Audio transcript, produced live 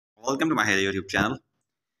welcome to my YouTube channel.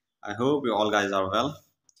 I hope you all guys are well.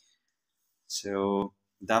 So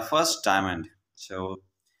the first diamond. So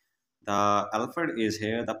the Alfred is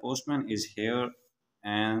here, the postman is here,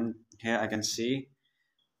 and here I can see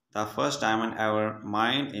the first diamond ever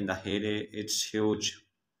mined in the heyday. It's huge.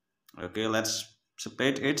 Okay, let's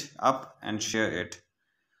split it up and share it.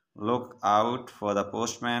 Look out for the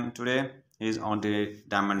postman today. He's on the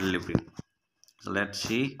diamond delivery. So let's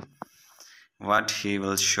see what he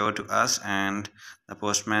will show to us, and the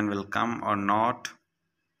postman will come or not.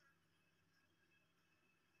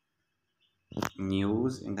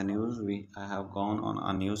 News, in the news I have gone on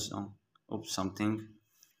a news. Oops, something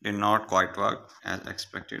did not quite work as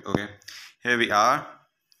expected. Okay, here we are.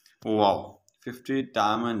 Wow, 50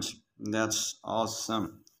 diamonds, that's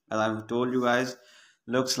awesome. As I've told you guys,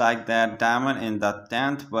 looks like that diamond in the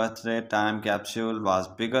 10th birthday time capsule was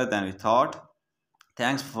bigger than we thought.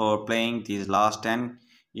 Thanks for playing these last 10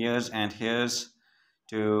 years, and here's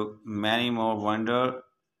to many more. Wonder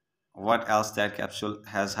what else that capsule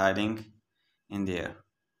has hiding in there.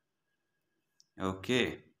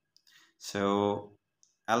 Okay, so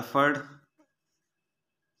Alfred,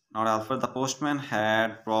 not Alfred, the postman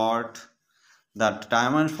had brought the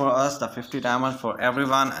diamonds for us, the 50 diamonds for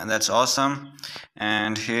everyone, and that's awesome.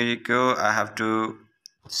 And here you go. I have to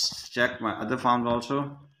check my other farms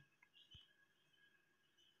also.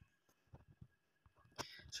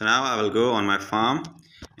 So now I will go on my farm,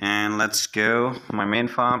 and let's go my main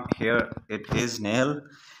farm. Here it is nail,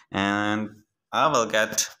 and I will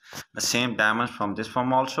get the same diamonds from this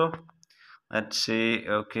farm also. Let's see.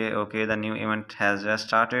 Okay, the new event has just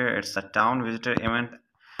started. It's the town visitor event,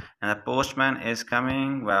 and the postman is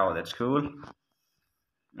coming. Wow, that's cool.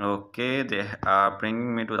 Okay, they are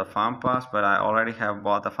bringing me to the farm pass, but I already have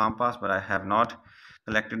bought the farm pass, but I have not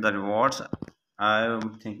collected the rewards.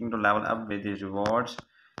 I'm thinking to level up with these rewards,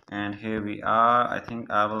 and here we are. I think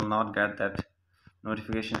I will not get that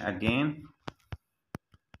notification again,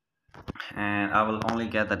 and I will only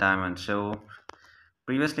get the diamond. So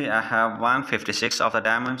previously I have 156 of the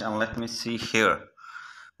diamonds, and let me see here.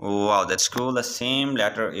 Wow, that's cool. The same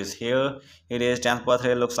letter is here. It is 10th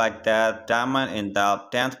birthday. Looks like that diamond in the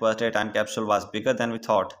 10th birthday time capsule was bigger than we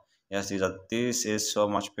thought. Yes, this is so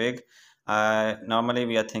much big. Normally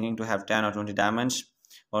we are thinking to have 10 or 20 diamonds,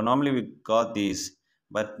 or normally we got these,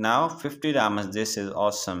 but now 50 diamonds. This is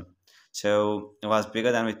awesome. So it was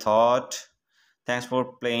bigger than we thought. Thanks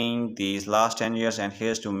for playing these last 10 years, and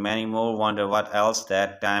here's to many more. Wonder what else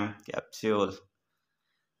that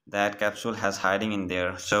capsule has hiding in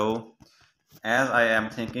there. So as I am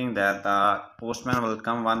thinking that the postman will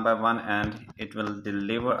come one by one, and it will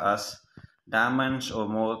deliver us diamonds or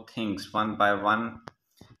more things one by one.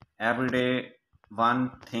 Every day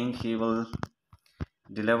one thing he will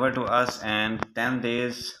deliver to us, and 10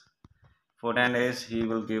 days, for 10 days he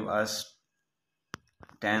will give us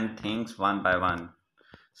 10 things one by one.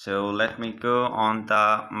 So let me go on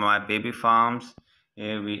my baby farms.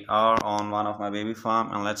 Here we are on one of my baby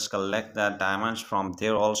farm, and let's collect the diamonds from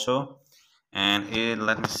there also. And here,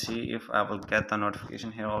 let me see if I will get the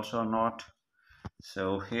notification here also or not.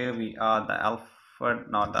 So here we are, the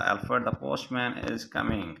Alfred, the postman is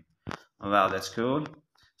coming. Wow, that's cool.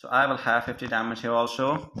 So I will have 50 diamonds here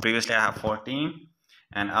also. Previously I have 14,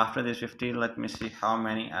 and after this 50, let me see how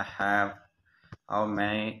many I have, how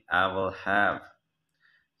many I will have.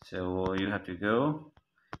 So you have to go.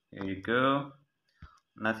 Here you go.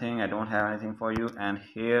 Nothing, I don't have anything for you, and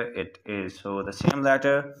here it is. So the same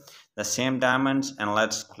letter, the same diamonds, and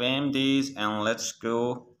let's claim these, and let's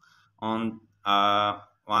go on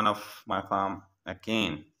one of my farm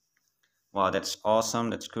again. Wow, that's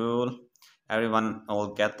awesome, that's cool. Everyone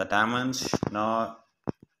will get the diamonds now.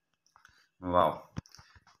 Wow,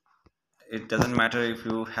 it doesn't matter if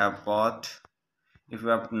you have bought, if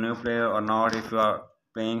you are new player or not, if you are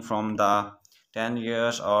playing from the 10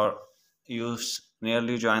 years or you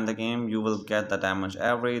nearly join the game, you will get the diamonds.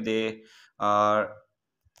 Every day are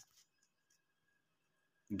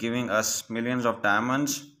giving us millions of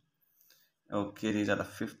diamonds. Okay, these are the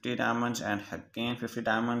 50 diamonds, and again 50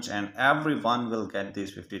 diamonds, and everyone will get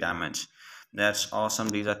these 50 diamonds. That's awesome.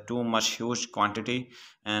 These are too much huge quantity,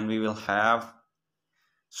 and we will have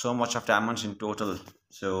so much of diamonds in total.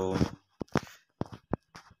 So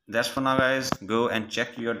that's for now, guys. Go and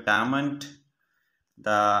check your diamond.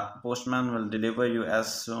 The postman will deliver you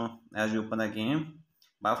as soon as you open the game.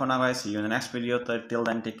 Bye for now, guys. See you in the next video. Till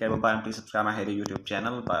then, take care. Bye bye, and please subscribe my YouTube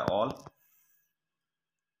channel. Bye all.